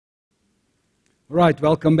All right,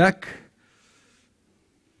 welcome back.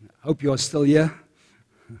 Hope you are still here.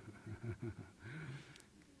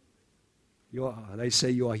 They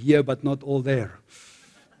say you are here, but not all there.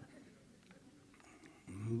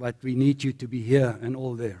 But we need you to be here and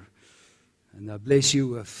all there. And I bless you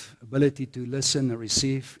with ability to listen and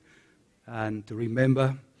receive and to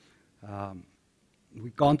remember.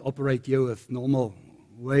 We can't operate here with normal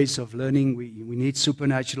ways of learning. We need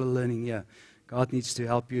supernatural learning here. God needs to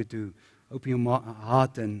help you to open your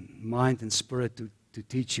heart and mind and spirit to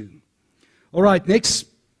teach you. All right, next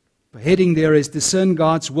heading there is discern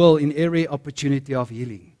God's will in every opportunity of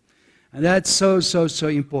healing. And that's so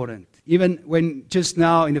important. Even when just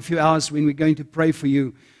now in a few hours when we're going to pray for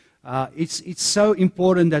you, it's so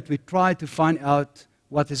important that we try to find out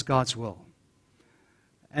what is God's will.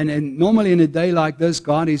 And normally in a day like this,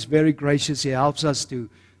 God is very gracious. He helps us to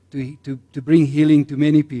bring healing to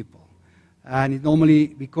many people. And it normally,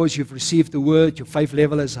 because you've received the word, your faith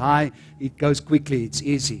level is high, it goes quickly, it's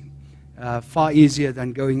easy. Far easier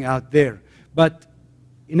than going out there. But,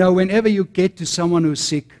 whenever you get to someone who's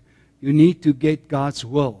sick, you need to get God's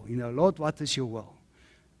will. Lord, what is your will?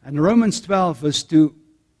 And Romans 12 verse 2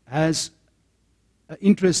 has an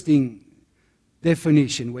interesting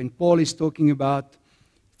definition when Paul is talking about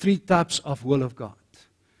 3 types of will of God.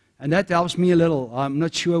 And that helps me a little. I'm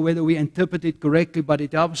not sure whether we interpret it correctly, but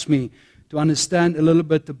it helps me to understand a little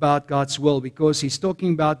bit about God's will, because he's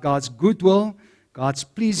talking about God's good will, God's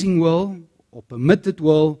pleasing will, or permitted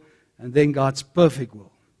will, and then God's perfect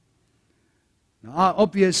will. Now,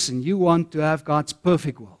 obvious, and you want to have God's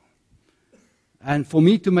perfect will. And for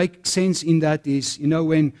me to make sense in that is,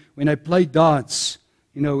 when I play darts,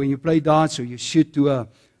 when you play darts or you shoot to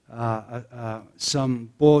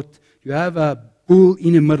some board, you have a bull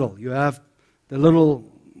in the middle. You have the little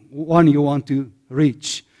one you want to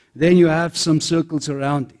reach. Then you have some circles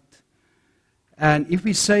around it. And if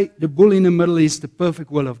we say the bull in the middle is the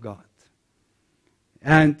perfect will of God,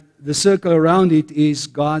 and the circle around it is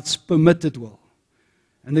God's permitted will,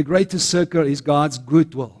 and the greatest circle is God's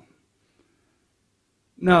good will.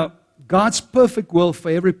 Now, God's perfect will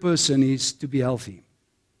for every person is to be healthy.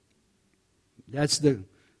 That's the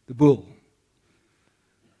bull.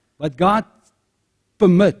 But God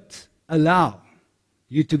allow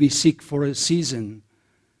you to be sick for a season,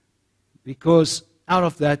 because out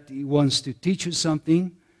of that he wants to teach you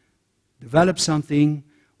something, develop something,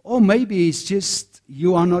 or maybe it's just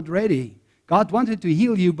you are not ready. God wanted to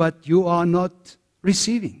heal you, but you are not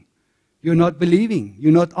receiving. You're not believing.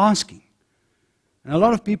 You're not asking. And a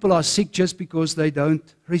lot of people are sick just because they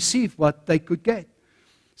don't receive what they could get.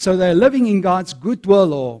 So they're living in God's good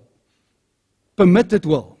will or permitted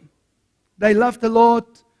will. They love the Lord.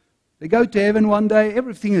 They go to heaven one day.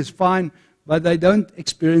 Everything is fine. But they don't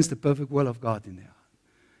experience the perfect will of God in their heart.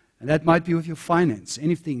 And that might be with your finance,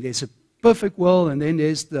 anything. There's a perfect will, and then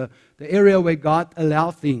there's the area where God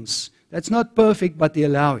allows things. That's not perfect, but He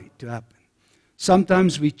allows it to happen.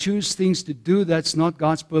 Sometimes we choose things to do that's not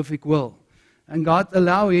God's perfect will. And God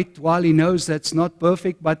allows it while He knows that's not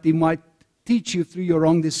perfect, but He might teach you through your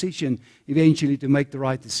wrong decision eventually to make the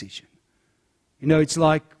right decision. It's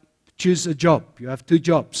like choose a job. You have 2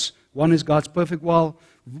 jobs. One is God's perfect will,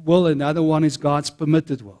 another one is God's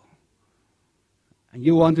permitted will. And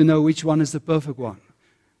you want to know which one is the perfect one.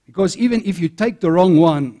 Because even if you take the wrong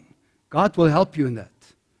one, God will help you in that.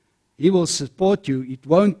 He will support you. It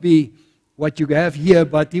won't be what you have here,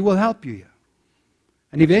 but He will help you here.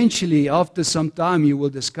 And eventually, after some time, you will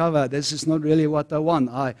discover this is not really what I want.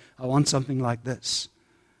 I want something like this.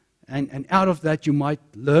 And out of that, you might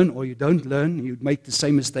learn, or you don't learn. You make the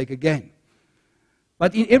same mistake again.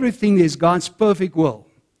 But in everything, there's God's perfect will.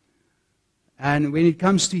 And when it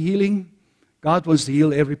comes to healing, God wants to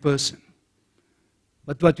heal every person.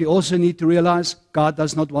 But what we also need to realize, God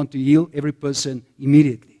does not want to heal every person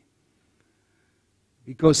immediately.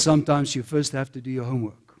 Because sometimes you first have to do your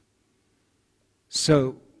homework.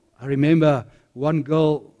 So I remember one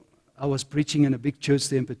girl, I was preaching in a big church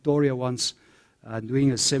there in Pretoria once,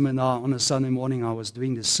 doing a seminar on a Sunday morning. I was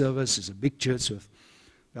doing the service. It's a big church with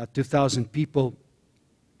about 2,000 people.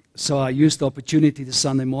 So I used the opportunity this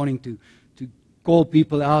Sunday morning to call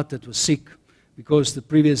people out that were sick, because the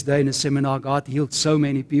previous day in the seminar, God healed so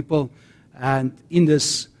many people. And in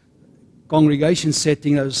this congregation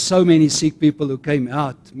setting, there were so many sick people who came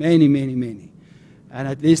out, many. And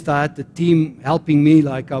at least I had the team helping me,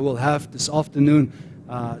 like I will have this afternoon.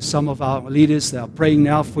 Some of our leaders, they are praying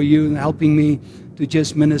now for you and helping me to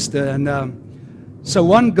just minister. And so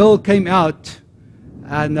one girl came out,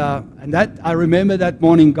 and that I remember that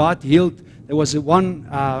morning God healed. There was one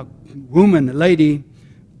woman, a lady,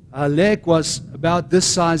 her leg was about this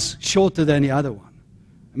size shorter than the other one.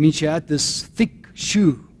 I mean, she had this thick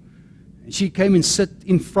shoe. And she came and sat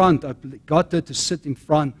in front. I got her to sit in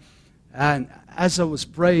front. And as I was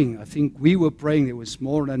praying, I think we were praying, there was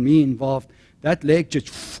more than me involved, that leg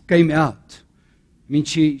just came out. I mean,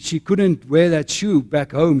 she couldn't wear that shoe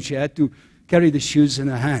back home. She had to carry the shoes in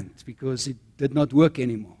her hand because it did not work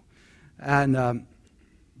anymore. And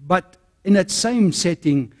but in that same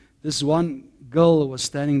setting, this one girl was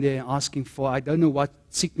standing there asking for, I don't know what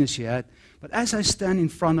sickness she had, but as I stand in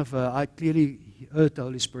front of her, I clearly heard the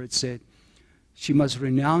Holy Spirit said, she must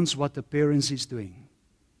renounce what the parents is doing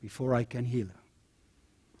before I can heal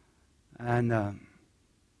her. And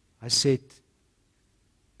I said,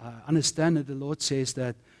 I understand that the Lord says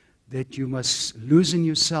that you must loosen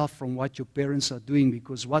yourself from what your parents are doing,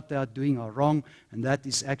 because what they are doing are wrong, and that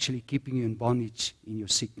is actually keeping you in bondage in your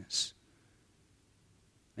sickness.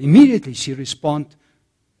 Immediately she responded,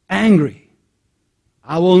 angry.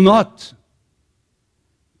 I will not.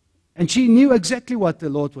 And she knew exactly what the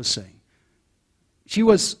Lord was saying. She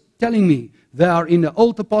was telling me, they are in the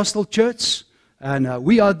old apostle church, and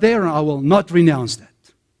we are there, and I will not renounce that.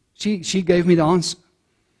 She gave me the answer.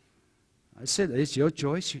 I said, it's your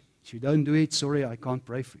choice. If you don't do it, sorry, I can't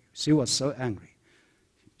pray for you. She was so angry.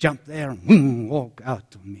 She jumped there and walked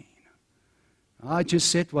out on me. I just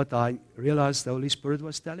said what I realized the Holy Spirit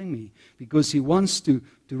was telling me, because He wants to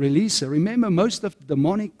release her. Remember, most of the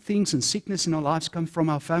demonic things and sickness in our lives come from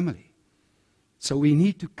our family. So we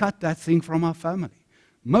need to cut that thing from our family.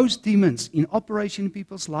 Most demons in operation in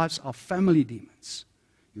people's lives are family demons.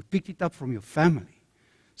 You picked it up from your family.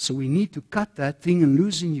 So we need to cut that thing and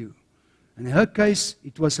loosen you. And in her case,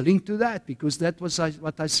 it was linked to that, because that was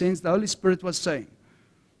what I sensed the Holy Spirit was saying.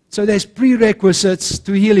 So there's prerequisites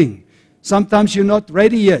to healing. Sometimes you're not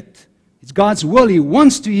ready yet. It's God's will. He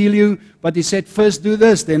wants to heal you, but He said, first do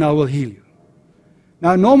this, then I will heal you.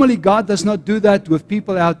 Now, normally God does not do that with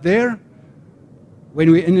people out there.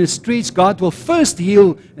 When we're in the streets, God will first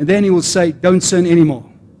heal, and then He will say, don't sin anymore.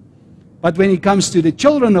 But when it comes to the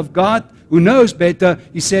children of God, who knows better,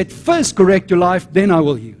 He said, first correct your life, then I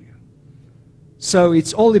will heal you. So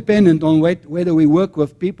it's all dependent on whether we work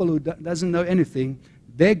with people who doesn't know anything.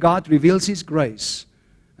 There God reveals His grace,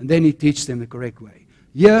 and then He teaches them the correct way.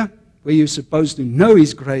 Here, where you're supposed to know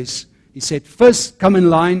His grace, He said, first come in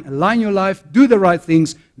line, align your life, do the right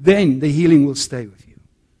things, then the healing will stay with you.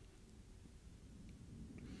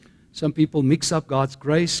 Some people mix up God's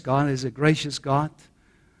grace. God is a gracious God.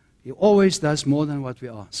 He always does more than what we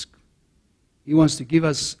ask. He wants to give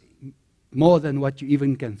us more than what you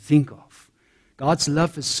even can think of. God's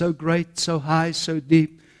love is so great, so high, so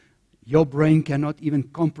deep, your brain cannot even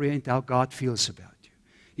comprehend how God feels about you.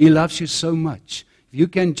 He loves you so much. If you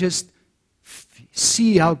can just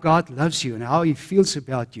see how God loves you and how He feels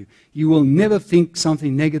about you, you will never think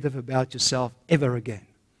something negative about yourself ever again.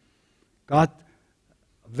 God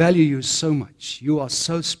values you so much. You are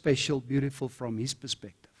so special, beautiful from His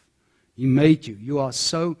perspective. He made you. You are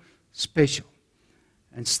so special.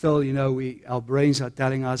 And still, our brains are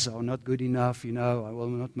telling us, I'm not good enough, I will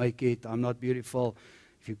not make it, I'm not beautiful.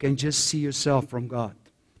 If you can just see yourself from God.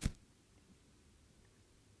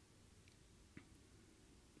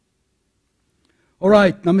 All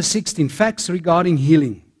right, number 16, facts regarding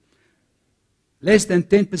healing. Less than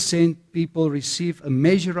 10% people receive a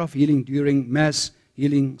measure of healing during mass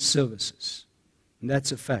healing services. And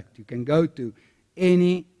that's a fact. You can go to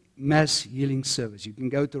any mass healing service. You can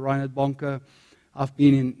go to Reinhard Bonke. I've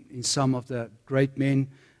been in some of the great men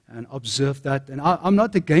and observed that. And I'm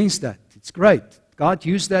not against that. It's great. God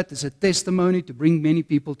used that as a testimony to bring many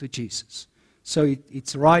people to Jesus. So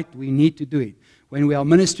it's right. We need to do it. When we are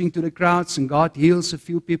ministering to the crowds and God heals a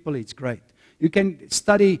few people, it's great. You can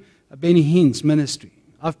study Benny Hinn's ministry.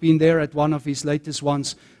 I've been there at one of his latest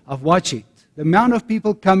ones. I've watched it. The amount of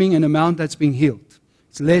people coming and the amount that's being healed,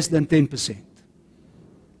 it's less than 10%.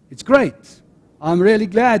 It's great. I'm really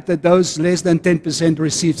glad that those less than 10%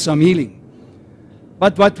 received some healing.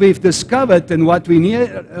 But what we've discovered and what we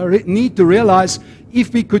need to realize,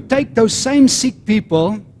 if we could take those same sick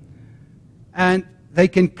people and they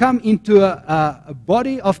can come into a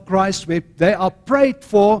body of Christ where they are prayed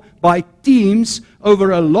for by teams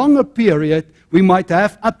over a longer period, we might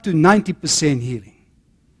have up to 90% healing.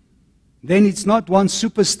 Then it's not one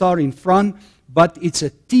superstar in front, but it's a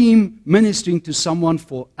team ministering to someone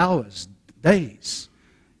for hours, days.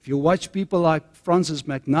 If you watch people like Francis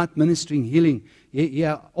McNutt ministering healing, he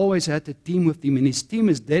always had a team with him, and his team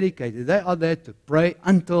is dedicated. They are there to pray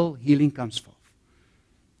until healing comes forth.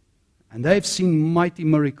 And they've seen mighty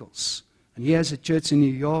miracles. And he has a church in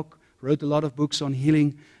New York, wrote a lot of books on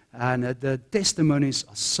healing, And the testimonies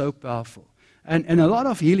are so powerful. And a lot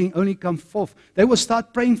of healing only comes forth. They will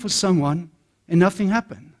start praying for someone and nothing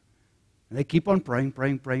happened. And they keep on praying.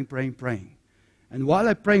 And while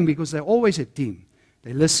they're praying, because they're always a team,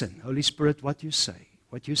 they listen. Holy Spirit, what you say.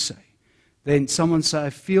 Then someone say, I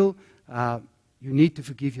feel you need to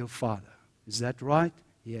forgive your father. Is that right?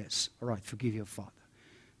 Yes. All right, forgive your father.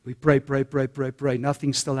 We pray.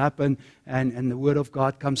 Nothing still happened. And the word of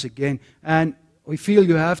God comes again. And we feel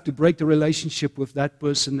you have to break the relationship with that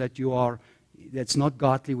person that's not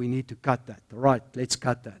godly. We need to cut that. All right, let's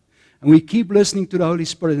cut that. And we keep listening to the Holy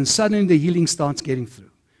Spirit, and suddenly the healing starts getting through.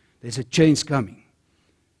 There's a change coming.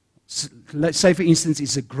 Let's say, for instance,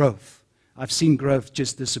 it's a growth. I've seen growth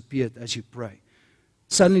just disappeared as you pray.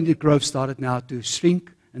 Suddenly the growth started now to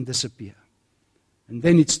shrink and disappear. And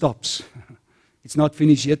then it stops. It's not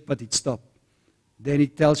finished yet, but it stopped. Then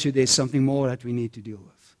it tells you there's something more that we need to deal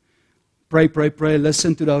with. Pray.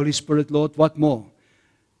 Listen to the Holy Spirit, Lord. What more?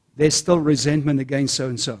 There's still resentment against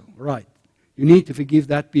so-and-so. Right. You need to forgive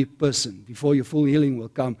that person before your full healing will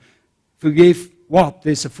come. Forgive. Whop,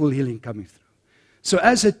 there's a full healing coming through. So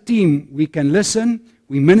as a team, we can listen,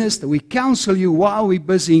 we minister, we counsel you while we're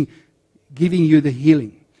busy giving you the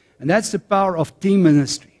healing. And that's the power of team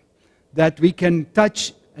ministry, that we can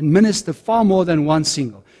touch and minister far more than one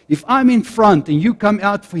single. If I'm in front and you come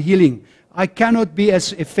out for healing, I cannot be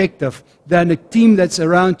as effective than a team that's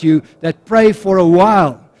around you that pray for a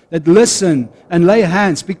while, that listen and lay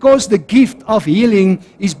hands, because the gift of healing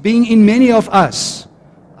is being in many of us.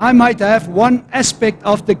 I might have one aspect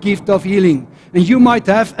of the gift of healing, and you might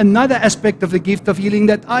have another aspect of the gift of healing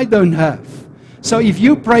that I don't have. So if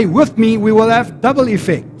you pray with me, we will have double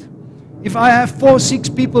effect. If I have 4 or 6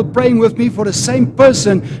 people praying with me for the same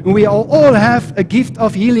person, and we all have a gift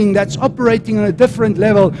of healing that's operating on a different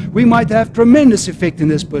level, we might have tremendous effect in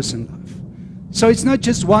this person's life. So it's not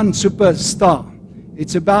just one superstar.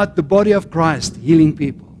 It's about the body of Christ healing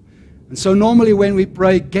people. And so normally when we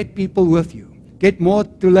pray, get people with you. Get more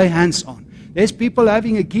to lay hands on. There's people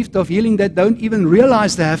having a gift of healing that don't even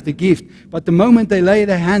realize they have the gift. But the moment they lay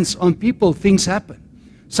their hands on people, things happen.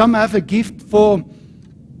 Some have a gift for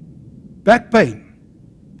back pain.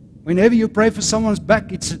 Whenever you pray for someone's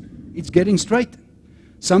back, it's getting straightened.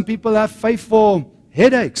 Some people have faith for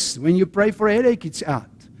headaches. When you pray for a headache, it's out.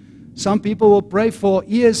 Some people will pray for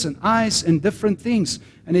ears and eyes and different things.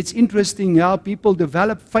 And it's interesting how people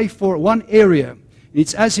develop faith for one area.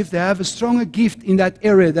 It's as if they have a stronger gift in that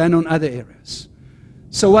area than on other areas.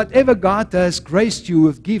 So whatever God has graced you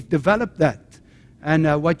with gift, develop that.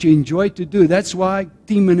 And what you enjoy to do. That's why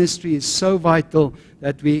team ministry is so vital,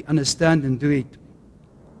 that we understand and do it.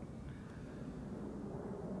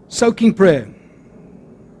 Soaking prayer.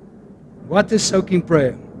 What is soaking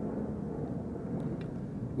prayer?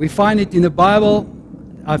 We find it in the Bible.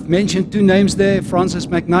 I've mentioned 2 names there, Francis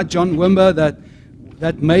McNutt, John Wimber,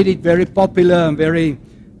 that made it very popular and very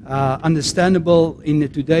understandable in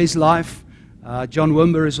today's life. John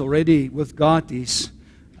Wimber is already with God.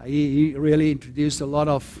 He really introduced a lot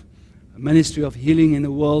of ministry of healing in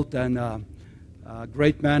the world, and a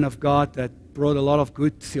great man of God that brought a lot of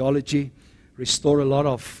good theology, restored a lot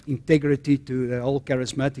of integrity to the whole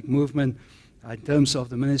charismatic movement in terms of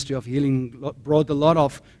the ministry of healing, brought a lot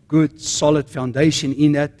of good, solid foundation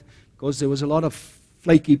in that, because there was a lot of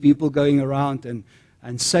flaky people going around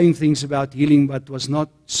and saying things about healing, but was not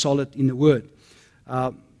solid in the Word.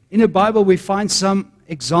 In the Bible, we find some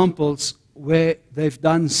examples where they've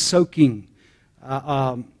done soaking.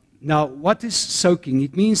 Now, what is soaking?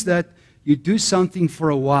 It means that you do something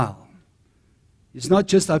for a while. It's not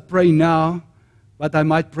just I pray now, but I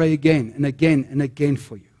might pray again and again and again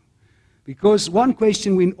for you. Because one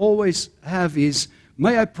question we always have is,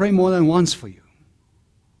 may I pray more than once for you?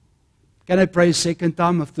 Can I pray a second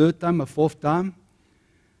time, a third time, a fourth time?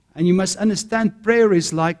 And you must understand, prayer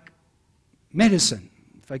is like medicine,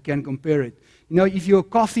 if I can compare it. You know, if you're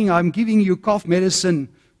coughing, I'm giving you cough medicine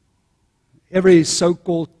every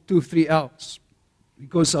so-called 2-3 hours,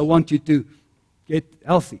 because I want you to get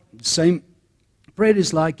healthy. The same, prayer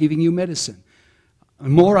is like giving you medicine. The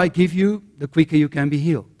more I give you, the quicker you can be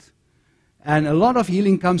healed. And a lot of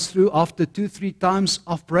healing comes through after 2-3 times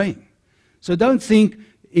of praying. So don't think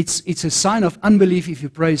it's a sign of unbelief if you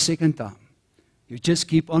pray a second time. You just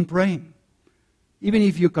keep on praying. Even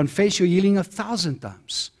if you confess your healing 1,000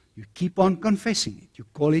 times, you keep on confessing it. You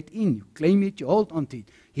call it in. You claim it. You hold on to it.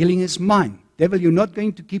 Healing is mine. Devil, you're not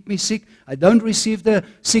going to keep me sick. I don't receive the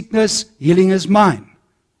sickness. Healing is mine.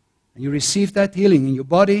 And you receive that healing in your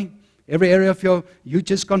body, every area of you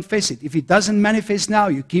just confess it. If it doesn't manifest now,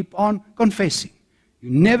 you keep on confessing.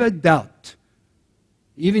 You never doubt.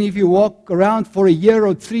 Even if you walk around for a year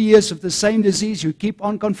or 3 years with the same disease, you keep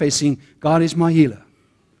on confessing, God is my healer.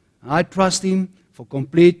 I trust Him for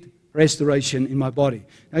complete restoration in my body.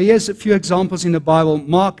 Now here's a few examples in the Bible.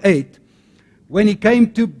 Mark 8, when He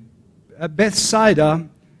came to Bethsaida,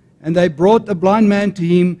 and they brought a blind man to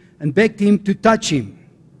Him and begged Him to touch him.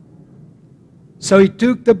 So He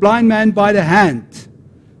took the blind man by the hand.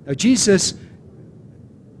 Now Jesus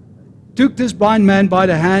took this blind man by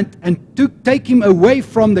the hand and take him away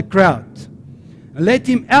from the crowd and led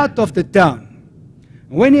him out of the town.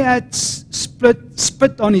 And when he had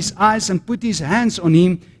spit on his eyes and put his hands on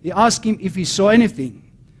him, he asked him if he saw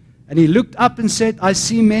anything. And he looked up and said, I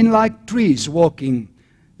see men like trees walking.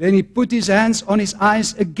 Then he put his hands on his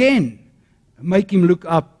eyes again, make him look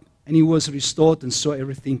up, and he was restored and saw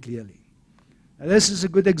everything clearly. Now, this is a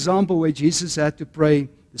good example where Jesus had to pray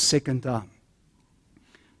the second time.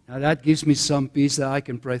 Now that gives me some peace that I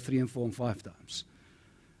can pray 3 and 4 and 5 times.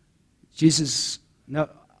 Now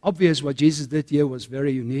obvious what Jesus did here was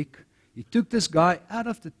very unique. He took this guy out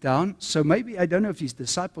of the town, so maybe, I don't know if his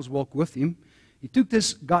disciples walked with him. He took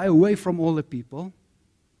this guy away from all the people,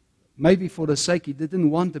 maybe for the sake he didn't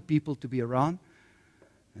want the people to be around.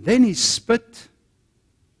 And then he spit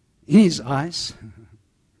in his eyes.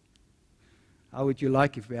 How would you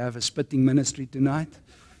like if we have a spitting ministry tonight?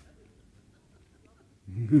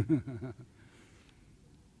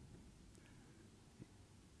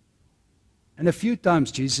 And a few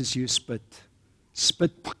times Jesus used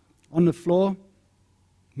spit on the floor,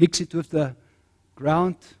 mix it with the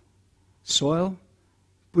ground, soil,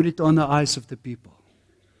 put it on the eyes of the people.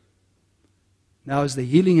 Now is the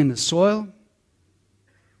healing in the soil?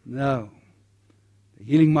 No. The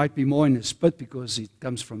healing might be more in the spit because it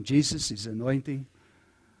comes from Jesus, His anointing.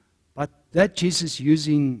 But that Jesus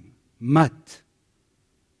using mud,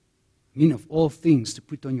 of all things, to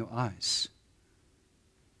put on your eyes.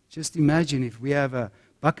 Just imagine if we have a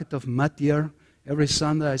bucket of mud here. Every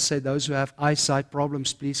Sunday I say, those who have eyesight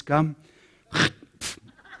problems, please come.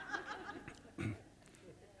 And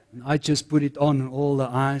I just put it on all the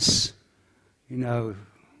eyes. We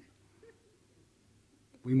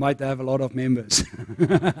might have a lot of members.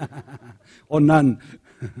 Or none.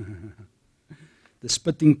 The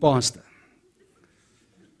spitting pastor.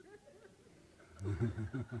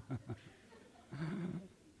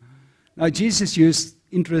 Now Jesus used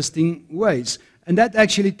interesting ways, and that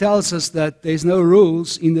actually tells us that there's no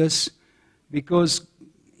rules in this, because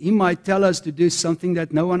He might tell us to do something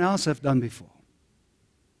that no one else have done before.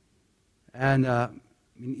 And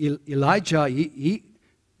Elijah, he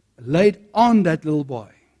laid on that little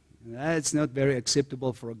boy. That's not very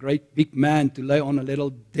acceptable for a great big man to lay on a little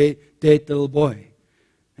dead little boy.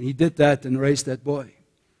 And he did that and raised that boy.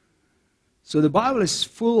 So the Bible is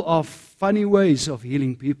full of funny ways of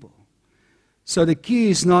healing people. So the key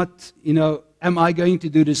is not, am I going to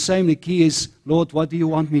do the same? The key is, Lord, what do you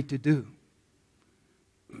want me to do?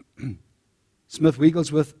 Smith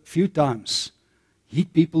Wigglesworth a few times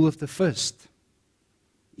hit people with the fist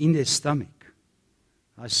in their stomach.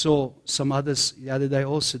 I saw some others the other day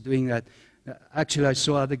also doing that. Actually, I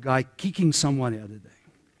saw another guy kicking someone the other day.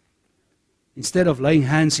 Instead of laying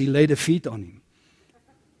hands, he laid a feet on him.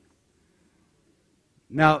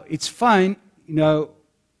 Now, it's fine,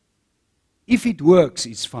 if it works,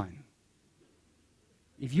 it's fine.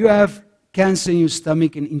 If you have cancer in your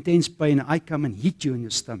stomach and intense pain, I come and hit you in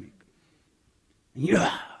your stomach.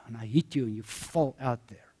 And I hit you and you fall out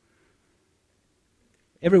there.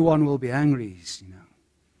 Everyone will be angry,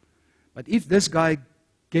 But if this guy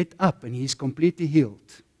get up and he's completely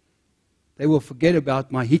healed, they will forget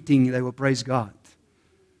about my hitting, they will praise God.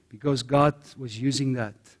 Because God was using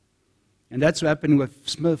that. And that's what happened with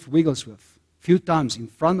Smith Wigglesworth. A few times in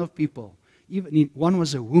front of people. Even one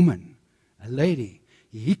was a woman, a lady.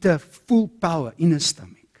 He hit her full power in her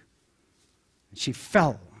stomach. And she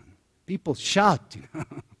fell. People shout,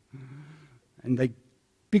 And they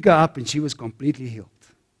pick her up and she was completely healed.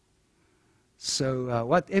 So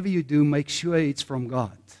whatever you do, make sure it's from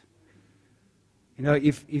God.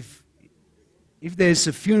 If there's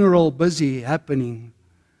a funeral busy happening,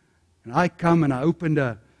 and I come and I open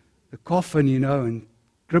the coffin, and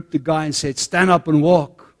grip the guy and said, stand up and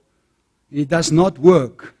walk. It does not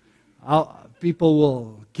work. People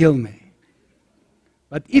will kill me.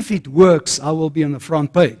 But if it works, I will be on the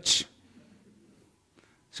front page.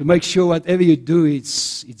 So make sure whatever you do,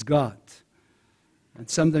 it's God. And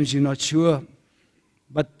sometimes you're not sure,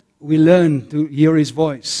 but we learn to hear His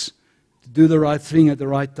voice, to do the right thing at the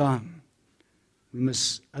right time. We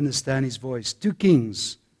must understand His voice. 2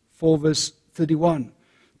 Kings 4 verse 31.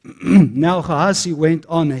 Now Gehazi went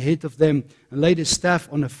on ahead of them and laid his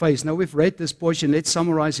staff on her face. Now we've read this portion. Let's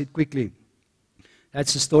summarize it quickly.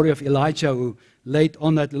 That's the story of Elijah who laid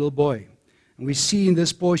on that little boy. And we see in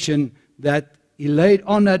this portion that he laid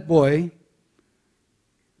on that boy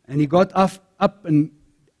and he got up and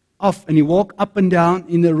he walked up and down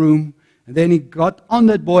in the room, and then he got on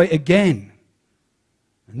that boy again.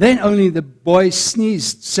 And then only the boy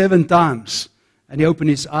sneezed 7 times and he opened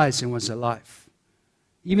his eyes and was alive.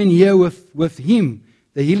 Even here with him,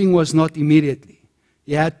 the healing was not immediately.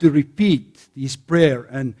 He had to repeat his prayer,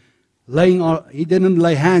 and he didn't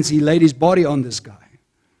lay hands, he laid his body on this guy.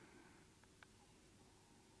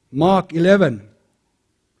 Mark 11,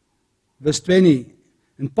 verse 20.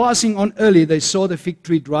 And passing on early, they saw the fig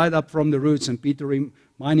tree dried up from the roots, and Peter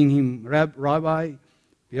reminding him, Rabbi,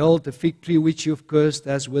 behold, the fig tree which you have cursed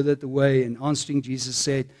has withered away. And answering, Jesus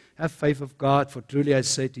said, have faith of God, for truly I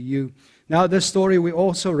say to you. Now, this story we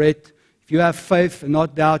also read, if you have faith and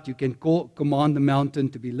not doubt, you can command the mountain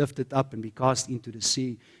to be lifted up and be cast into the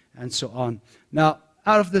sea, and so on. Now,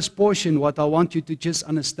 out of this portion, what I want you to just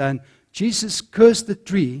understand, Jesus cursed the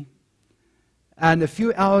tree, and a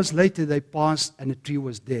few hours later they passed and the tree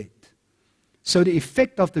was dead. So the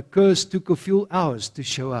effect of the curse took a few hours to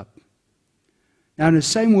show up. Now, in the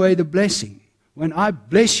same way, the blessing. When I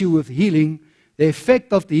bless you with healing, the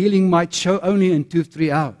effect of the healing might show only in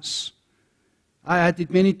 2-3 hours. I had it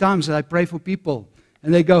many times that I pray for people,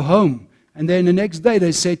 and they go home, and then the next day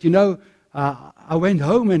they said, I went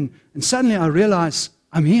home, and suddenly I realized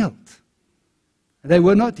I'm healed. They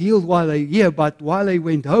were not healed while they were here, but while they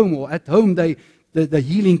went home or at home, the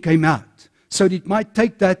healing came out. So it might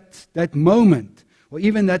take that moment, or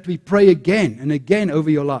even that we pray again and again over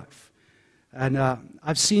your life. And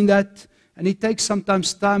I've seen that, and it takes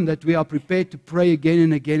sometimes time that we are prepared to pray again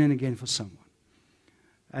and again and again for someone.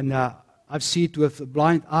 And I've seen it with a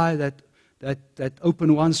blind eye that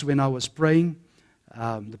opened once when I was praying.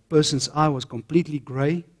 The person's eye was completely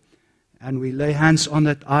gray, and we lay hands on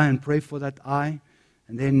that eye and pray for that eye.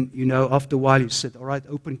 And then, after a while, you said, all right,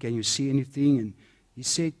 open, can you see anything? And he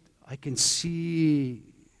said, I can see,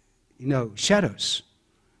 shadows.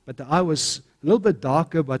 But the eye was a little bit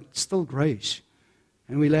darker, but still grayish.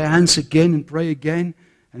 And we lay hands again and pray again.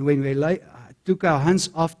 And when we took our hands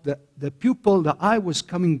off the pupil, the eye was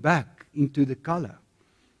coming back into the color.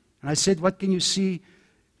 And I said, what can you see?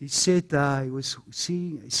 He said,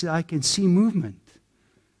 he said, I can see movement.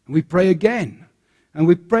 And we pray again. And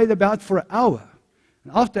we prayed about for an hour.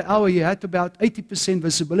 And after an hour, you had about 80%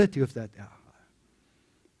 visibility of that hour.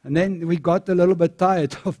 And then we got a little bit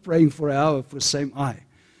tired of praying for an hour for the same eye.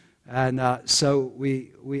 And so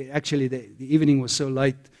we actually, the evening was so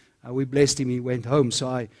late, we blessed him, he went home.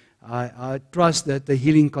 So I trust that the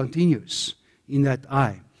healing continues in that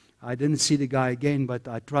eye. I didn't see the guy again, but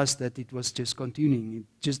I trust that it was just continuing. It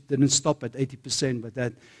just didn't stop at 80%, but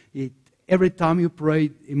that every time you pray,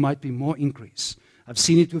 it might be more increase. I've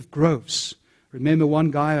seen it with growths. Remember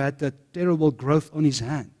one guy who had a terrible growth on his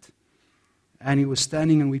hand. And he was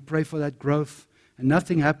standing, and we prayed for that growth, and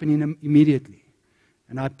nothing happened in him immediately.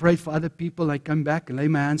 And I prayed for other people. I come back and lay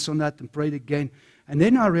my hands on that and prayed again. And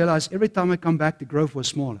then I realized every time I come back, the growth was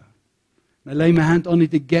smaller. And I lay my hand on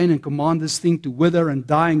it again and command this thing to wither and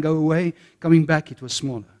die and go away. Coming back, it was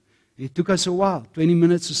smaller. It took us a while, 20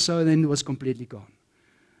 minutes or so, and then it was completely gone.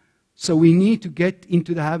 So we need to get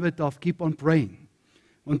into the habit of keep on praying.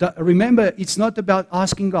 Remember, it's not about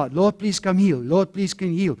asking God, Lord, please come heal. Lord, please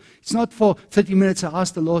can heal. It's not for 30 minutes I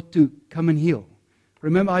ask the Lord to come and heal.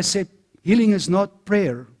 Remember, I said healing is not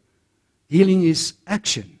prayer. Healing is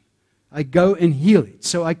action. I go and heal it.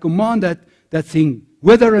 So I command that thing,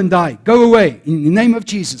 wither and die, go away. In the name of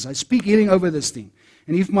Jesus, I speak healing over this thing.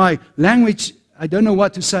 And if my language, I don't know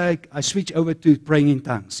what to say, I switch over to praying in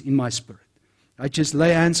tongues in my spirit. I just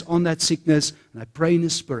lay hands on that sickness and I pray in the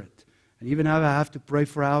spirit. And even if I have to pray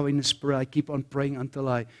for an hour in the spirit, I keep on praying until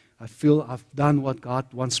I feel I've done what God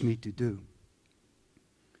wants me to do.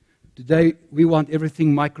 Today, we want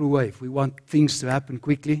everything microwave. We want things to happen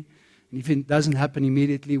quickly. And if it doesn't happen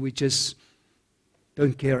immediately, we just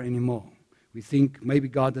don't care anymore. We think maybe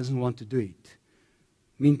God doesn't want to do it.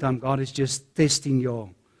 Meantime, God is just testing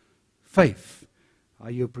your faith.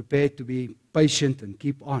 Are you prepared to be patient and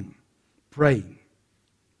keep on praying?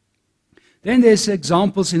 Then there's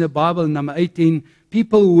examples in the Bible, in number 18,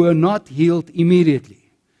 people who were not healed immediately.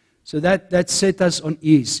 So that set us on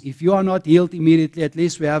ease. If you are not healed immediately, at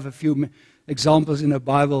least we have a few examples in the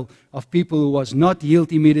Bible of people who was not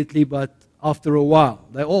healed immediately, but after a while.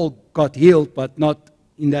 They all got healed, but not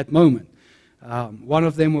in that moment. One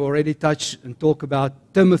of them we already touched and talked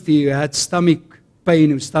about, Timothy, who had stomach pain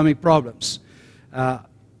and stomach problems.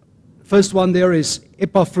 first one there is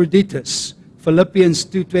Epaphroditus, Philippians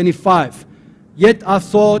 2:25. Yet I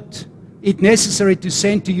thought it necessary to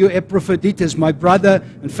send to you Epaphroditus, my brother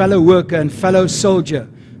and fellow worker and fellow soldier,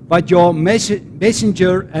 but your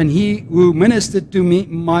messenger and he who ministered to me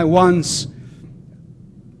my wants.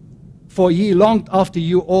 For he longed after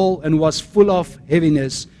you all and was full of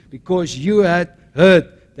heaviness, because you had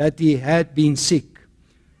heard that he had been sick.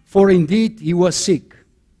 For indeed he was sick,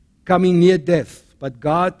 coming near death, but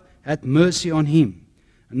God had mercy on him,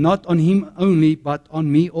 and not on him only, but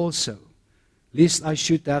on me also, lest I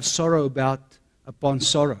should have sorrow upon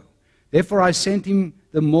sorrow. Therefore I sent him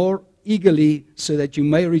the more eagerly, so that you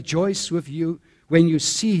may rejoice with you when you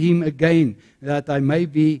see him again, that I may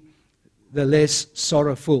be the less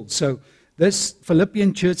sorrowful. So this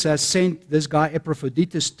Philippian church has sent this guy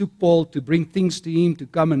Epaphroditus to Paul to bring things to him, to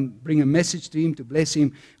come and bring a message to him, to bless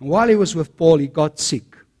him. And while he was with Paul, he got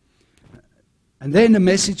sick. And then the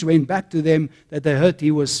message went back to them that they heard he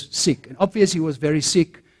was sick. And obviously he was very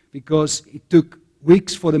sick because it took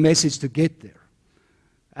weeks for the message to get there.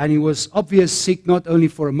 And he was obviously sick not only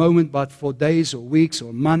for a moment, but for days or weeks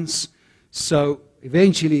or months. So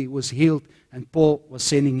eventually he was healed, and Paul was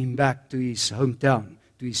sending him back to his hometown,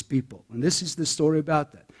 to his people. And this is the story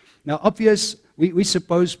about that. Now, obvious, we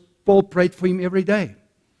suppose Paul prayed for him every day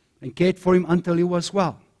and cared for him until he was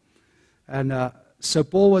well. And so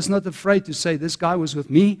Paul was not afraid to say, this guy was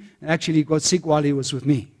with me, and actually he got sick while he was with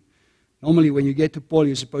me. Normally when you get to Paul,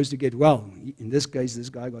 you're supposed to get well. In this case, this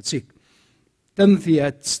guy got sick. Timothy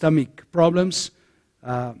had stomach problems.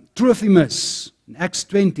 Trophimus, in Acts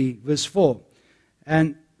 20, verse 4.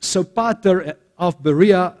 And Sopater of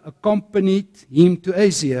Berea accompanied him to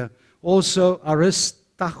Asia. Also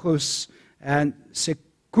Aristarchus and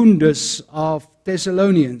Secundus of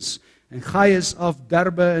Thessalonians, and Gaius of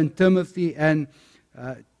Derbe, and Timothy, and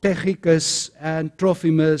Tychicus and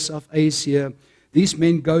Trophimus of Asia. These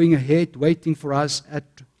men going ahead, waiting for us at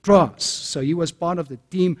Troas. So he was part of the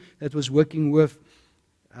team that was working with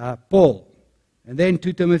Paul. And then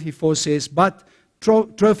 2 Timothy 4 says, but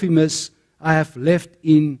Trophimus I have left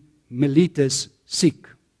in Miletus sick.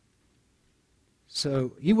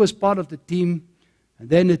 So he was part of the team, and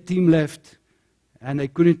then the team left, and they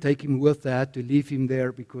couldn't take him with. They had to leave him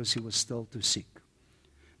there because he was still too sick.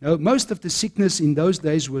 Now, most of the sickness in those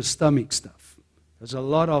days was stomach stuff. There's a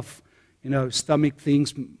lot of, stomach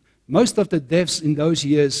things. Most of the deaths in those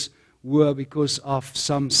years were because of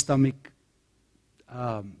some stomach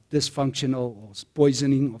dysfunctional or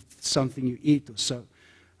poisoning of something you eat or so.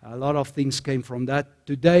 A lot of things came from that.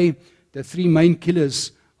 Today, the three main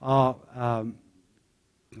killers are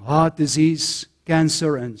heart disease,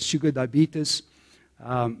 cancer, and sugar diabetes.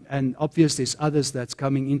 And obviously, there's others that's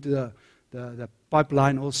coming into the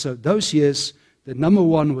pipeline also. Those years, the number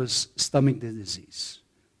one was stomach disease.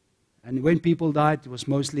 And when people died, it was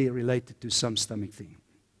mostly related to some stomach thing.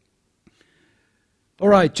 All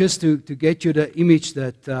right, just to get you the image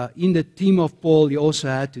that in the team of Paul, he also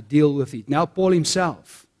had to deal with it. Now, Paul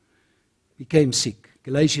himself became sick.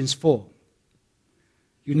 Galatians 4.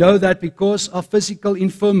 You know that because of physical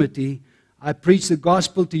infirmity, I preached the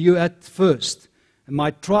gospel to you at first. And my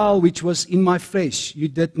trial, which was in my flesh, you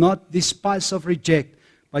did not despise or reject,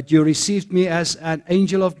 but you received me as an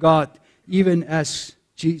angel of God, even as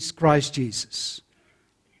Christ Jesus.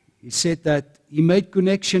 He said that he made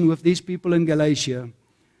connection with these people in Galatia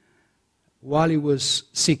while he was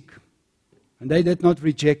sick. And they did not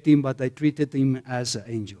reject him, but they treated him as an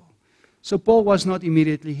angel. So Paul was not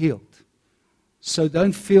immediately healed. So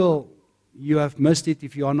don't feel you have missed it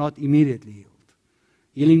if you are not immediately healed.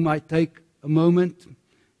 Healing might take a moment.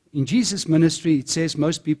 In Jesus' ministry, it says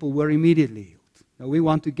most people were immediately healed. Now we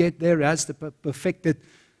want to get there as the perfected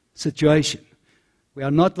situation. We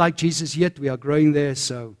are not like Jesus yet. We are growing there.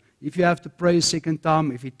 So if you have to pray a second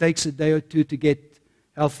time, if it takes a day or two to get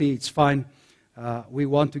healthy, it's fine. We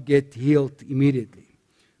want to get healed immediately.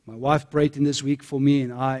 My wife prayed in this week for me,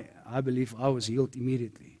 and I believe I was healed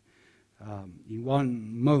immediately. In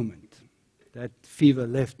one moment, that fever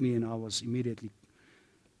left me, and I was immediately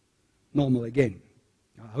normal again.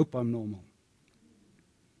 I hope I'm normal.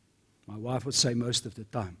 My wife would say most of the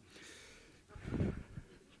time.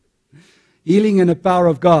 Healing in the power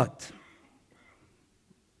of God.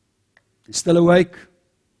 You still awake?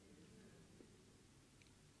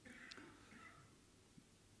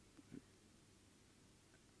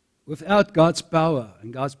 Without God's power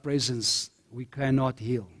and God's presence, we cannot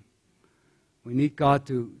heal. We need God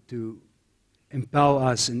to empower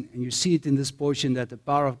us. And you see it in this portion that the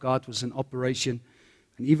power of God was in operation.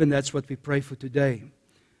 And even that's what we pray for today.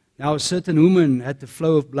 Now, a certain woman had the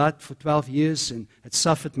flow of blood for 12 years and had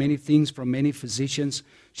suffered many things from many physicians.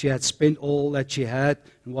 She had spent all that she had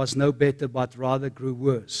and was no better, but rather grew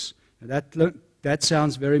worse. Now that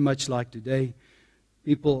sounds very much like today.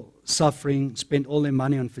 People suffering, spend all their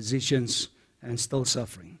money on physicians and still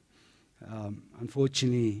suffering.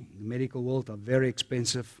 Unfortunately, the medical world are very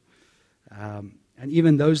expensive. And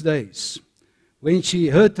even those days, when she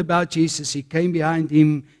heard about Jesus, he came behind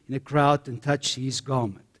him in a crowd and touched his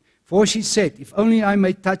garment. For she said, if only I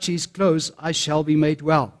may touch his clothes, I shall be made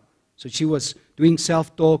well. So she was doing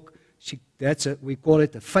self-talk. We call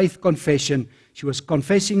it a faith confession. She was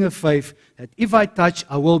confessing her faith that if I touch,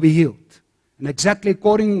 I will be healed. And exactly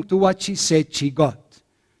according to what she said, she got.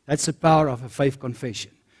 That's the power of a faith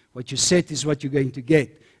confession. What you said is what you're going to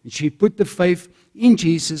get. And she put the faith in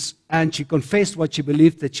Jesus and she confessed what she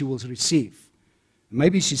believed that she will receive.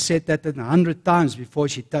 Maybe she said that 100 times before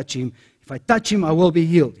she touched him. If I touch him, I will be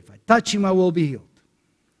healed. If I touch him, I will be healed.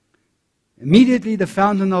 Immediately the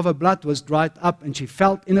fountain of her blood was dried up and she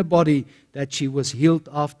felt in her body that she was healed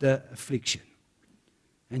after affliction.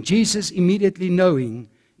 And Jesus, immediately knowing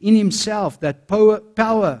in himself that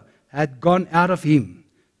power had gone out of him,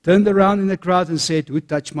 turned around in the crowd and said, who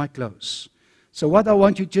touched my clothes? So what I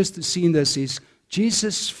want you just to see in this is,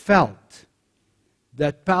 Jesus felt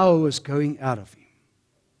that power was going out of him.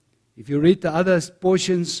 If you read the other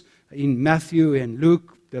portions in Matthew and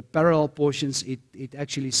Luke, the parallel portions, it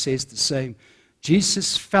actually says the same.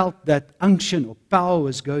 Jesus felt that unction or power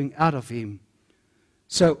was going out of him.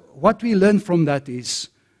 So what we learn from that is,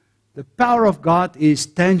 the power of God is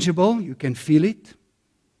tangible. You can feel it.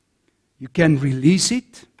 You can release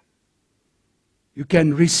it. You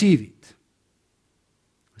can receive it.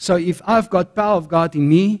 So if I've got power of God in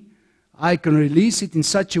me, I can release it in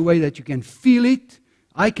such a way that you can feel it.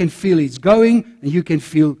 I can feel it's going, and you can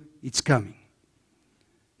feel it's coming.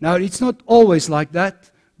 Now, it's not always like that,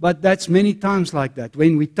 but that's many times like that.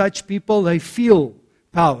 When we touch people, they feel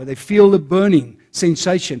power. They feel the burning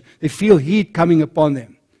sensation. They feel heat coming upon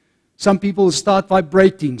them. Some people will start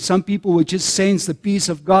vibrating. Some people will just sense the peace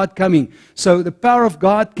of God coming. So the power of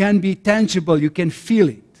God can be tangible. You can feel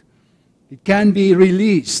it. It can be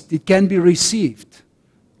released. It can be received.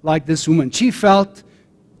 Like this woman. She felt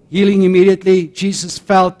healing immediately. Jesus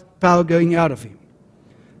felt power going out of him.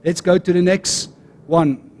 Let's go to the next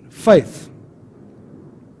one. Faith.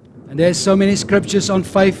 And there's so many scriptures on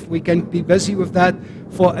faith. We can be busy with that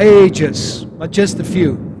for ages. But just a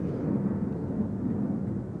few.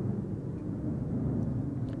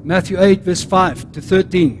 Matthew 8, verse 5 to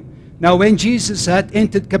 13. Now when Jesus had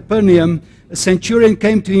entered Capernaum, a centurion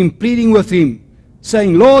came to him, pleading with him,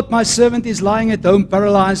 saying, Lord, my servant is lying at home,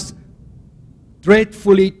 paralyzed,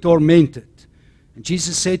 dreadfully tormented. And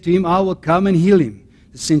Jesus said to him, I will come and heal him.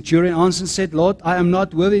 The centurion answered and said, Lord, I am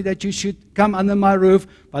not worthy that you should come under my roof,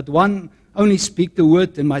 but only speak the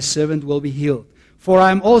word, and my servant will be healed. For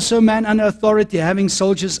I am also a man under authority, having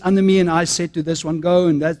soldiers under me, and I said to this one, go,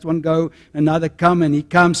 and that one go, another come, and he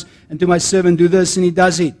comes, and to my servant, do this, and he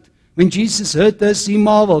does it. When Jesus heard this, he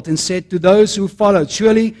marveled and said to those who followed,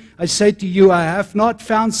 surely I say to you, I have not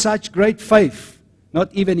found such great faith,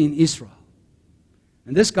 not even in Israel.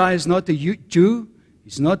 And this guy is not a Jew,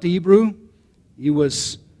 he's not a Hebrew, he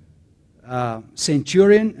was a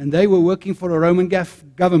centurion, and they were working for the Roman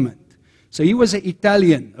government. So he was an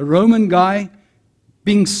Italian, a Roman guy,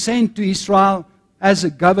 being sent to Israel as a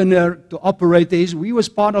governor to operate there. He was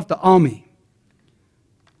part of the army,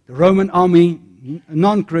 the Roman army,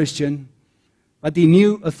 non-Christian, but he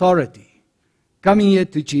knew authority. Coming here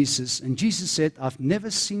to Jesus, and Jesus said, I've never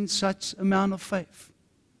seen such amount of faith.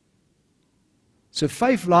 So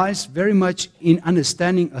faith lies very much in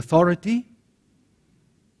understanding authority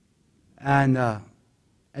and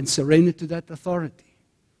surrender to that authority.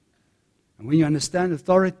 And when you understand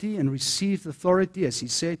authority and receive authority, as he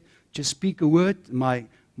said, just speak a word, my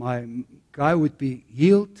guy would be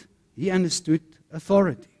healed. He understood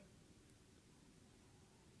authority.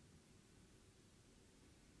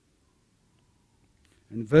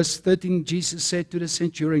 In verse 13, Jesus said to the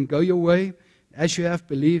centurion, go your way, as you have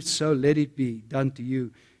believed, so let it be done to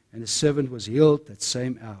you. And the servant was healed that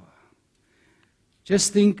same hour.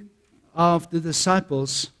 Just think of the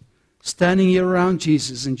disciples standing here around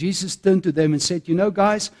Jesus, and Jesus turned to them and said, you know,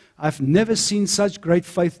 guys, I've never seen such great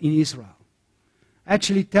faith in Israel.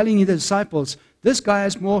 Actually telling the disciples, this guy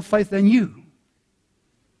has more faith than you.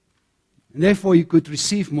 And therefore, you could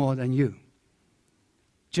receive more than you.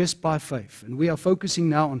 Just by faith. And we are focusing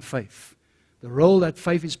now on faith. The role that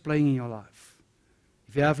faith is playing in your life.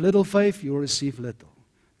 If you have little faith, you will receive little.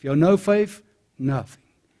 If you have no faith, nothing.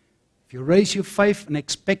 If you raise your faith and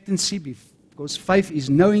expectancy because faith is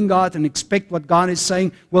knowing God and expect what God is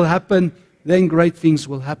saying will happen, then great things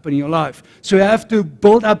will happen in your life. So you have to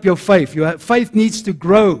build up your faith. Your faith needs to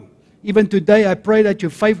grow. Even today, I pray that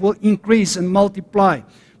your faith will increase and multiply.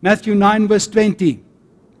 Matthew 9, verse 20.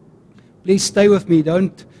 Please stay with me.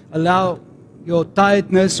 Don't allow your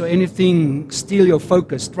tiredness or anything steal your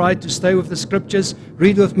focus. Try to stay with the scriptures.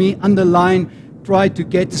 Read with me. Underline. Try to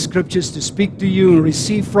get the scriptures to speak to you and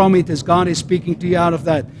receive from it as God is speaking to you out of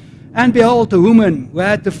that. And behold, a woman who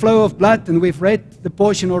had the flow of blood, and we've read the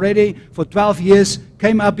portion already, for 12 years,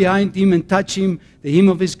 came up behind him and touched him, the hem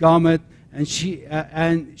of his garment. And she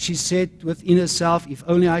said within herself, if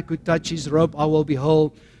only I could touch his robe, I will be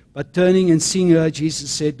whole. But turning and seeing her, Jesus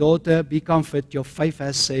said, daughter, be comforted, your faith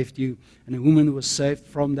has saved you. And the woman was saved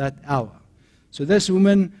from that hour. So this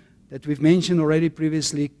woman that we've mentioned already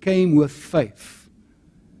previously came with faith.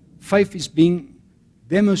 Faith is being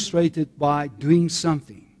demonstrated by doing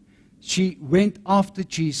something. She went after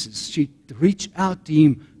Jesus. She reached out to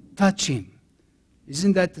him, touch him.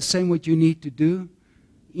 Isn't that the same what you need to do?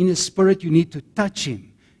 In the spirit, you need to touch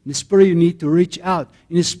him. In the spirit, you need to reach out.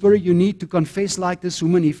 In the spirit, you need to confess like this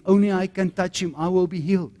woman, if only I can touch him, I will be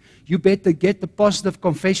healed. You better get the positive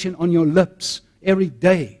confession on your lips every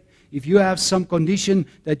day. If you have some condition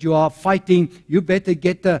that you are fighting, you better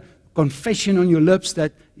get the confession on your lips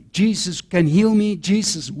that Jesus can heal me,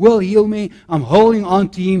 Jesus will heal me, I'm holding on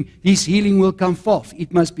to him, his healing will come forth.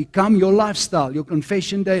 It must become your lifestyle, your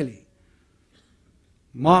confession daily.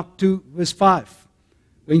 Mark 2, verse 5.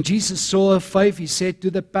 When Jesus saw her faith, he said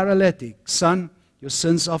to the paralytic, son, your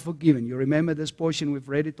sins are forgiven. You remember this portion, we've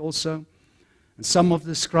read it also. And some of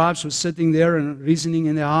the scribes were sitting there and reasoning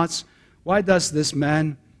in their hearts, why does this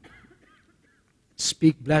man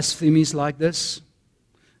speak blasphemies like this?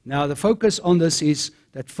 Now the focus on this is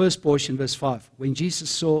that first portion, verse 5, when Jesus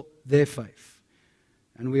saw their faith.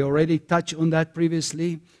 And we already touched on that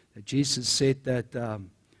previously, that Jesus said that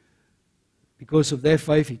because of their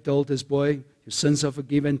faith, he told this boy, your sins are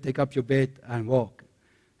forgiven, take up your bed and walk.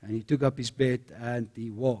 And he took up his bed and he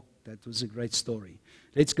walked. That was a great story.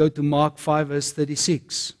 Let's go to Mark 5, verse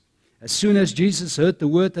 36. As soon as Jesus heard the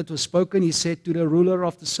word that was spoken, he said to the ruler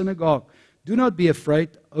of the synagogue, do not be afraid,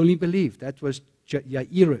 only believe. That was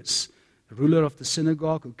Jairus, the ruler of the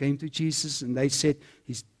synagogue, who came to Jesus, and they said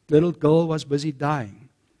his little girl was busy dying.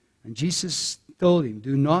 And Jesus told him,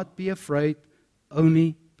 do not be afraid,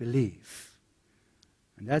 only believe.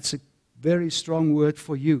 And that's a very strong word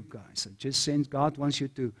for you guys. I just sense God wants you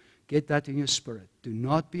to get that in your spirit. Do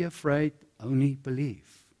not be afraid, only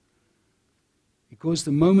believe. Because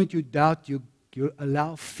the moment you doubt, you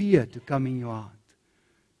allow fear to come in your heart.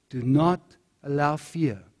 Do not allow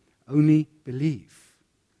fear, only believe.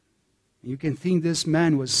 You can think this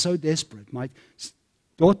man was so desperate. My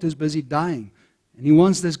daughter's busy dying. And he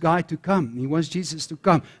wants this guy to come. He wants Jesus to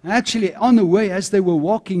come. And actually, on the way, as they were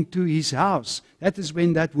walking to his house, that is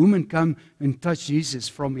when that woman came and touched Jesus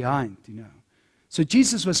from behind, So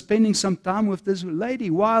Jesus was spending some time with this lady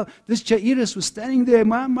while this Jairus was standing there.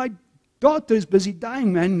 My daughter is busy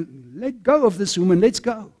dying, man. Let go of this woman. Let's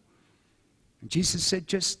go. And Jesus said,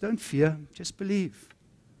 just don't fear. Just believe.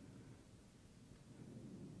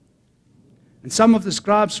 And some of the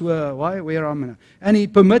scribes were, where am I now? And he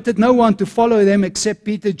permitted no one to follow them except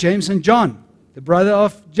Peter, James, and John, the brother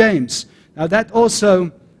of James. Now that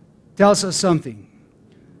also tells us something.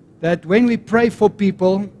 That when we pray for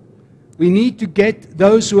people, we need to get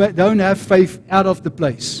those who don't have faith out of the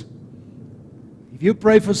place. If you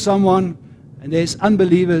pray for someone and there's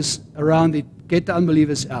unbelievers around it, get the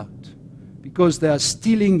unbelievers out. Because they are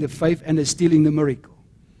stealing the faith and they're stealing the miracle.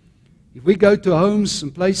 If we go to homes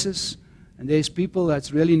and places, and there's people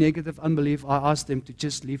that's really negative unbelief, I ask them to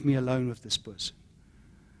just leave me alone with this person.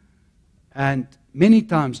 And many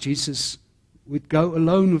times Jesus would go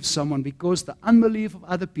alone with someone because the unbelief of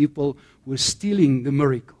other people was stealing the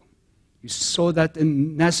miracle. You saw that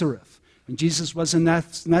in Nazareth. When Jesus was in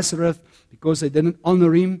Nazareth, because they didn't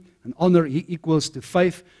honor him, and honor equals to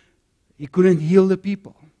faith, he couldn't heal the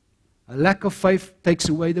people. A lack of faith takes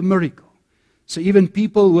away the miracle. So even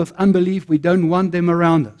people with unbelief, we don't want them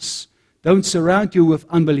around us. Don't surround you with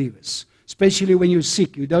unbelievers. Especially when you're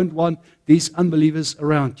sick. You don't want these unbelievers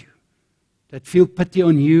around you that feel pity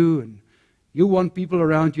on you. And you want people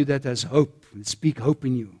around you that has hope, that speak hope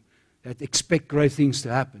in you, that expect great things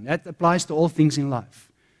to happen. That applies to all things in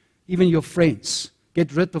life. Even your friends.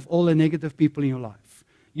 Get rid of all the negative people in your life.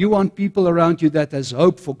 You want people around you that has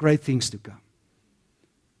hope for great things to come.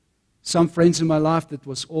 Some friends in my life that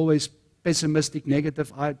was always pessimistic,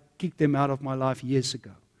 negative, I kicked them out of my life years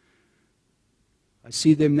ago. I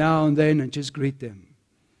see them now and then and just greet them.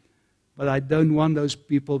 but I don't want those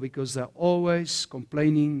people because they're always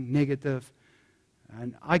complaining, negative.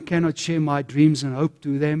 And I cannot share my dreams and hope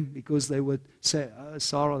to them because they would say, oh,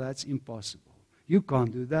 Sarah, that's impossible. You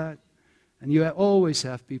can't do that. And you always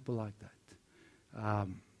have people like that.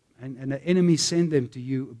 And the enemy send them to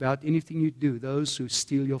you about anything you do, those who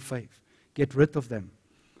steal your faith. Get rid of them.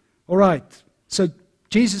 All right. So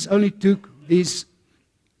Jesus only took these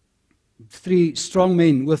 3 strong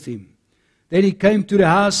men with him. Then he came to the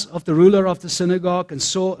house of the ruler of the synagogue and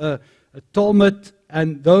saw a tumult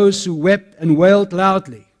and those who wept and wailed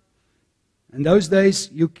loudly. In those days,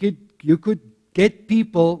 you could get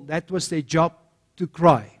people, that was their job, to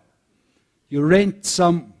cry. You rent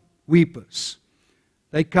some weepers.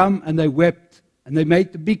 They come and they wept and they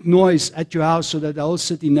made a big noise at your house so that the whole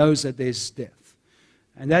city knows that there's death.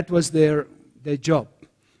 And that was their job.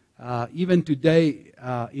 Even today,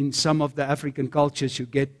 in some of the African cultures, you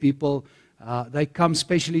get people, they come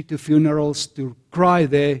specially to funerals to cry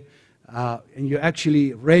there, and you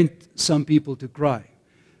actually rent some people to cry.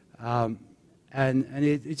 And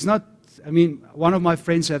it's not, I mean, one of my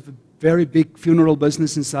friends have a very big funeral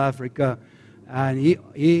business in South Africa, and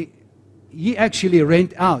he actually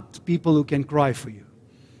rent out people who can cry for you.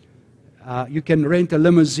 You can rent a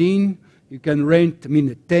limousine. You can rent,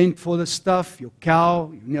 a tent for the stuff, your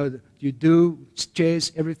cow, you do,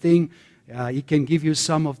 chairs, everything. He can give you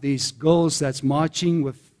some of these girls that's marching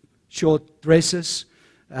with short dresses,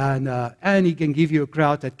 and he can give you a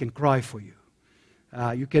crowd that can cry for you.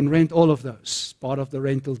 You can rent all of those, part of the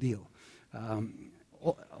rental deal.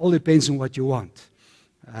 All depends on what you want.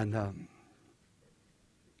 And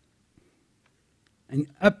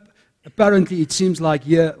apparently, it seems like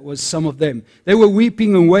here was some of them. They were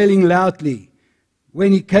weeping and wailing loudly.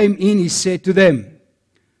 When he came in, he said to them,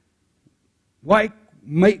 "Why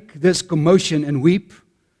make this commotion and weep?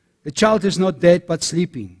 The child is not dead, but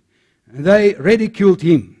sleeping." And they ridiculed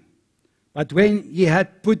him. But when he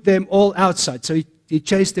had put them all outside, so he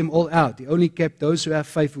chased them all out. He only kept those who have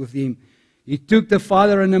faith with him. He took the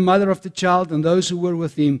father and the mother of the child and those who were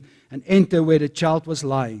with him and entered where the child was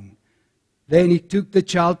lying. Then he took the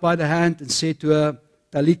child by the hand and said to her,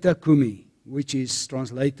 "Talitha kumi," which is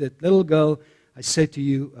translated, "Little girl, I say to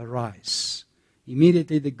you, arise."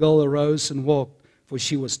 Immediately the girl arose and walked, for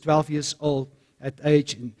she was 12 years old at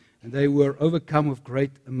age, and they were overcome with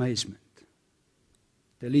great amazement.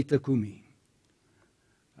 Talitha kumi.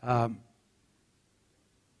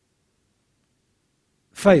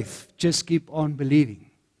 Faith, just keep on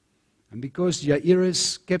believing. And because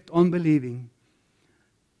Jairus kept on believing,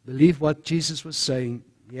 believe what Jesus was saying,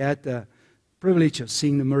 he had the privilege of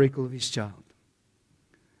seeing the miracle of his child.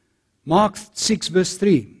 Mark 6 verse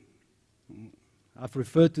 3. I've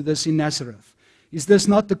referred to this in Nazareth. Is this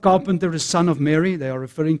not the carpenter, the son of Mary? They are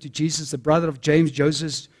referring to Jesus, the brother of James,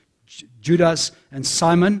 Joseph, Judas, and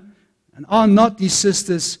Simon. And are not his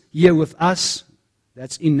sisters here with us?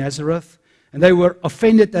 That's in Nazareth. And they were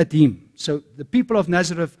offended at him. So the people of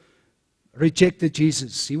Nazareth rejected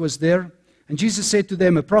Jesus. He was there. And Jesus said to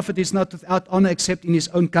them, "A prophet is not without honor except in his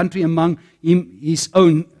own country, among his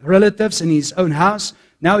own relatives and his own house."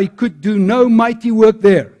 Now he could do no mighty work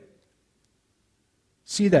there.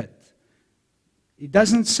 See that? It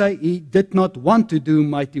doesn't say he did not want to do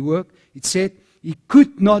mighty work. It said he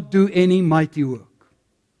could not do any mighty work.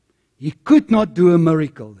 He could not do a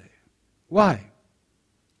miracle there. Why?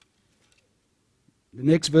 The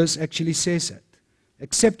next verse actually says that.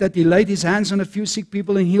 Except that he laid his hands on a few sick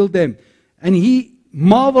people and healed them. And he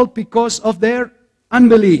marveled because of their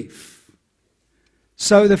unbelief.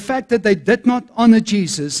 So the fact that they did not honor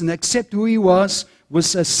Jesus and accept who he was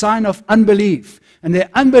a sign of unbelief. And their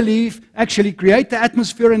unbelief actually created the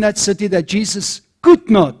atmosphere in that city that Jesus could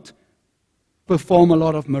not perform a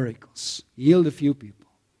lot of miracles. He healed a few people.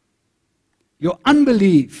 Your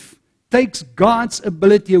unbelief takes God's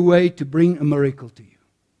ability away to bring a miracle to you.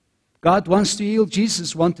 God wants to heal.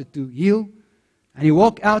 Jesus wanted to heal. And he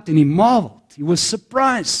walked out and he marveled. He was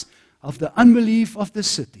surprised of the unbelief of the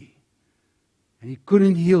city. And he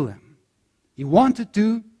couldn't heal them. He wanted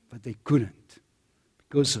to, but they couldn't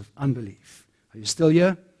because of unbelief. Are you still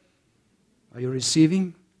here? Are you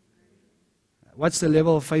receiving? What's the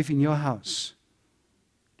level of faith in your house?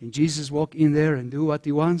 Can Jesus walk in there and do what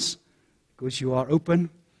he wants? Because you are open,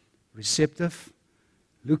 receptive.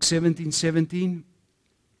 Luke 17:17.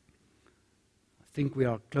 I think we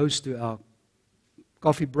are close to our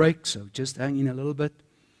coffee break, so just hang in a little bit.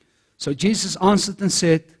 So Jesus answered and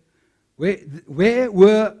said, where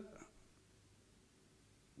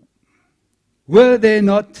were there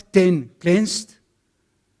not 10 cleansed?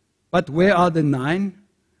 But where are the 9?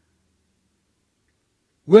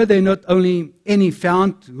 Were there not only any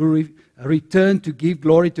found who returned to give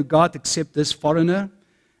glory to God except this foreigner.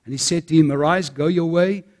 And he said to him, arise, go your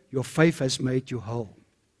way, your faith has made you whole.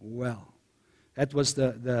 Well, that was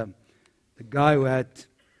the guy who had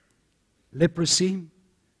leprosy,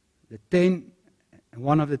 the 10, and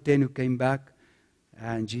one of the 10 who came back,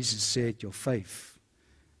 and Jesus said, your faith.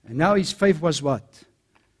 And now his faith was what?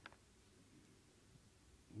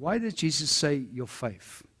 Why did Jesus say your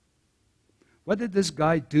faith? What did this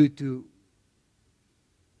guy do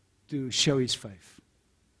to show his faith?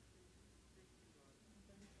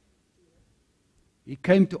 He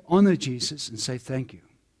came to honor Jesus and say thank you.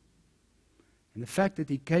 And the fact that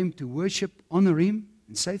he came to worship, honor him,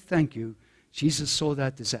 and say thank you, Jesus saw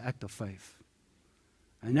that as an act of faith.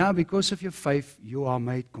 And now because of your faith, you are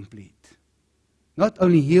made complete. Not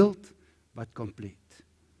only healed, but complete.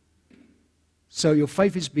 So your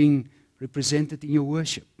faith is being represented in your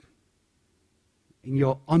worship, in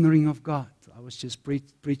your honoring of God. I was just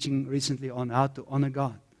preaching recently on how to honor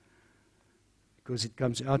God, because it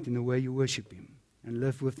comes out in the way you worship him and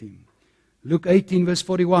live with him. Luke 18 verse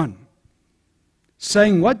 41.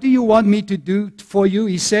 Saying, what do you want me to do for you?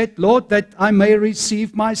 He said, Lord, that I may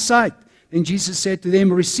receive my sight. Then Jesus said to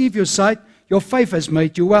them, receive your sight, your faith has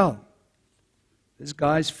made you well. This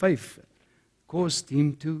guy's faith caused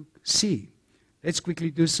him to see. Let's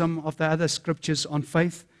quickly do some of the other scriptures on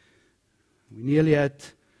faith. We nearly had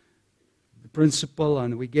the principle,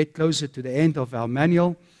 and we get closer to the end of our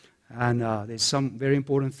manual. And there's some very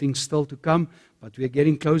important things still to come, but we're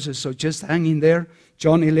getting closer, so just hang in there.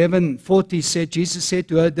 John 11:40 said, Jesus said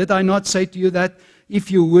to her, did I not say to you that if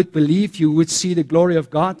you would believe, you would see the glory of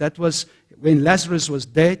God? That was when Lazarus was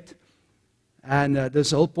dead. And this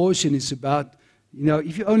whole portion is about,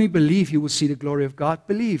 if you only believe, you will see the glory of God.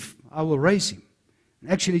 Believe, I will raise him. And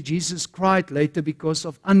actually, Jesus cried later because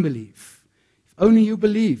of unbelief. If only you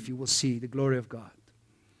believe, you will see the glory of God.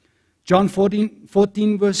 John 14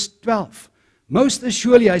 verse 12. Most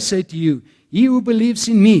assuredly I say to you, he who believes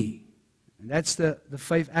in me, and that's the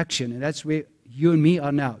faith action, and that's where you and me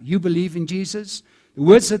are now. You believe in Jesus. The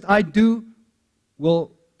works that I do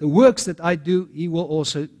the works that I do, he will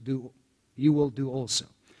also do. You will do also.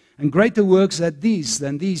 And greater works than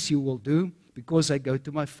these you will do, because I go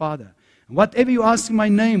to my Father. And whatever you ask in my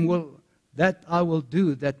name, that I will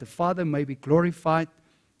do, that the Father may be glorified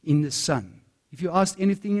in the Son. If you ask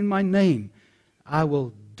anything in my name, I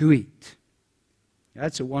will do it.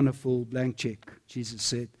 That's a wonderful blank check. Jesus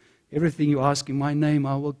said, everything you ask in my name,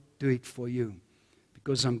 I will do it for you,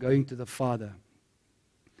 because I'm going to the Father.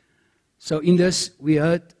 So in this, we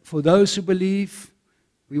heard, for those who believe,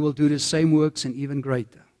 we will do the same works and even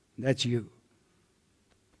greater. That's you.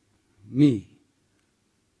 Me.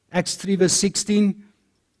 Acts 3 verse 16,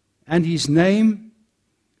 and his name,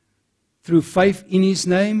 through faith in his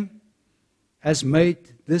name, has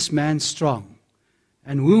made this man strong.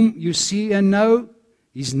 And whom you see and know,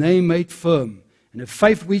 his name made firm. And the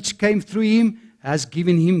faith which came through him has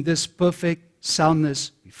given him this perfect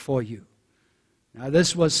soundness before you. Now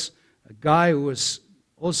this was a guy who was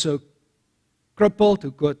also crippled,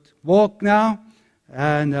 who could walk now.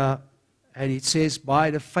 And it says,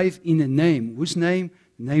 by the faith in the name. Whose name?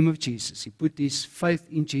 The name of Jesus. He put his faith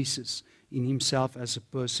in Jesus, in himself as a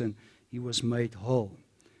person. He was made whole.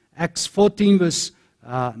 Acts 14 verse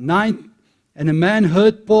 9. And a man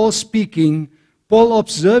heard Paul speaking, Paul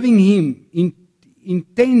observing him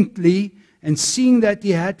intently and seeing that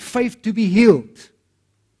he had faith to be healed.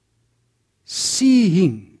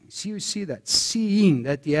 Seeing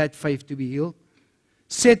that he had faith to be healed.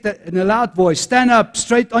 Said that in a loud voice, stand up,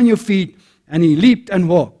 straight on your feet. And he leaped and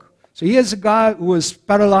walked. So here's a guy who was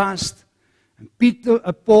paralyzed. And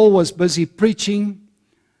Paul was busy preaching.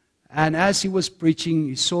 And as he was preaching,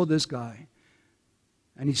 he saw this guy.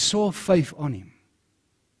 And he saw faith on him.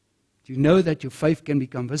 Do you know that your faith can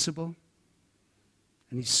become visible?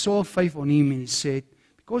 And he saw faith on him, and he said,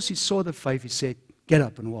 because he saw the faith, he said, get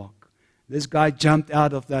up and walk. This guy jumped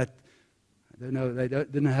out of that. I don't know, they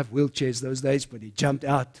didn't have wheelchairs those days, but he jumped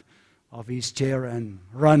out of his chair and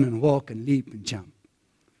run and walk and leap and jump.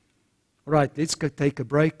 All right, let's go take a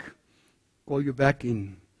break. Call you back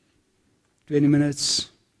in 20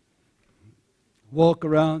 minutes. Walk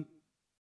around.